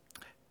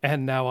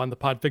And now on the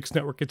Podfix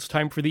Network, it's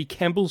time for the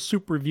Campbell's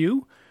Soup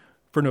Review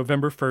for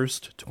November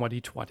 1st,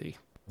 2020.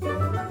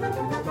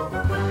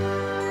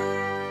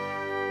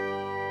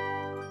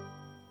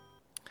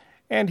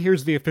 And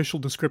here's the official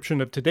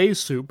description of today's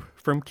soup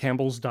from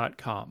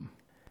Campbell's.com.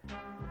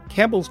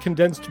 Campbell's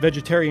Condensed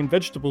Vegetarian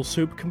Vegetable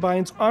Soup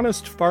combines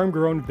honest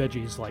farm-grown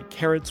veggies like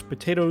carrots,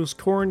 potatoes,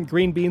 corn,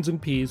 green beans,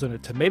 and peas on a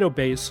tomato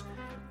base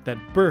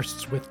that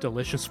bursts with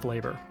delicious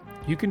flavor.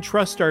 You can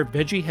trust our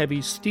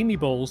veggie-heavy, steamy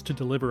bowls to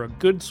deliver a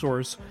good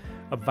source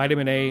of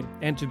vitamin A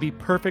and to be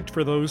perfect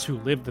for those who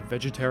live the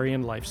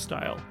vegetarian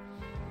lifestyle.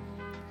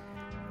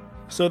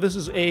 So this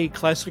is a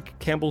classic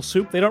Campbell's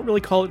soup. They don't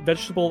really call it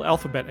vegetable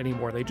alphabet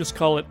anymore. They just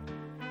call it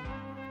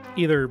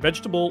either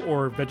vegetable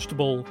or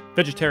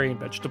vegetarian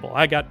vegetable.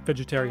 I got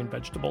vegetarian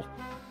vegetable.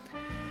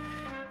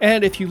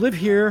 And if you live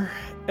here,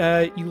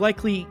 you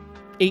likely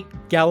ate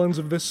gallons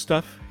of this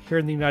stuff here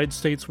in the United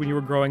States when you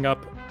were growing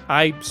up.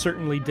 I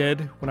certainly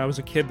did. When I was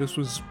a kid, this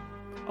was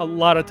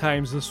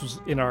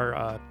in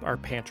our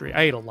pantry.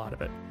 I ate a lot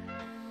of it.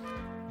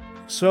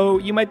 So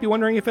you might be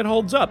wondering if it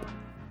holds up.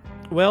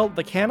 Well,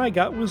 the can I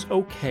got was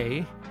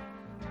okay.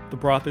 The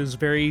broth is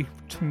very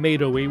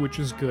tomatoey, which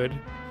is good.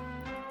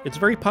 It's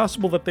very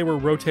possible that they were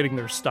rotating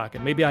their stock,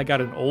 and maybe I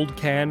got an old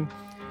can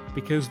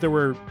because there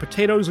were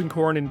potatoes and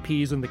corn and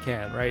peas in the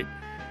can, right?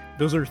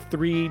 Those are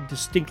three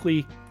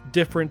distinctly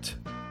different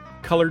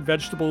colored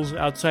vegetables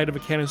outside of a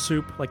can of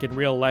soup, like in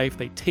real life.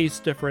 They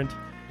taste different.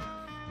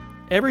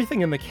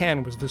 Everything in the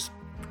can was this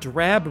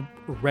drab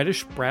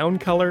reddish brown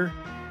color,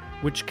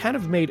 which kind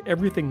of made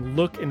everything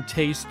look and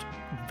taste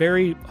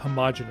very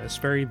homogeneous,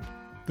 very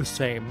the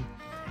same.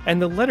 And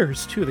the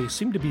letters, too, they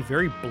seemed to be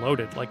very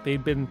bloated, like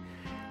they'd been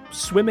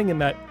swimming in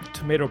that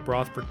tomato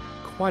broth for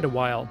quite a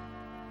while.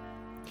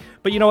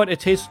 But you know what? It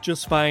tastes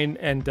just fine,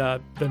 and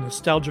the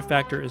nostalgia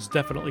factor is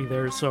definitely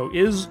there. So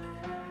is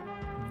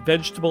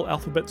vegetable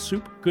alphabet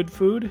soup good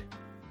food?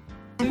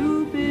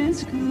 Soup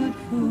is good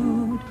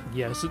food.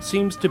 Yes, it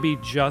seems to be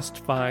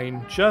just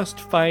fine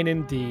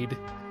indeed.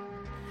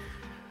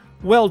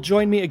 Well,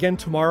 join me again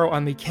tomorrow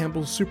on the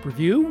Campbell's Soup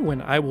Review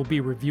when I will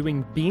be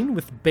reviewing bean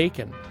with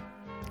bacon.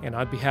 And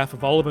on behalf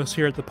of all of us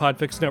here at the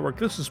Podfix Network,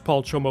 this is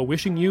Paul Chomo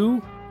wishing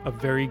you a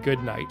very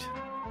good night.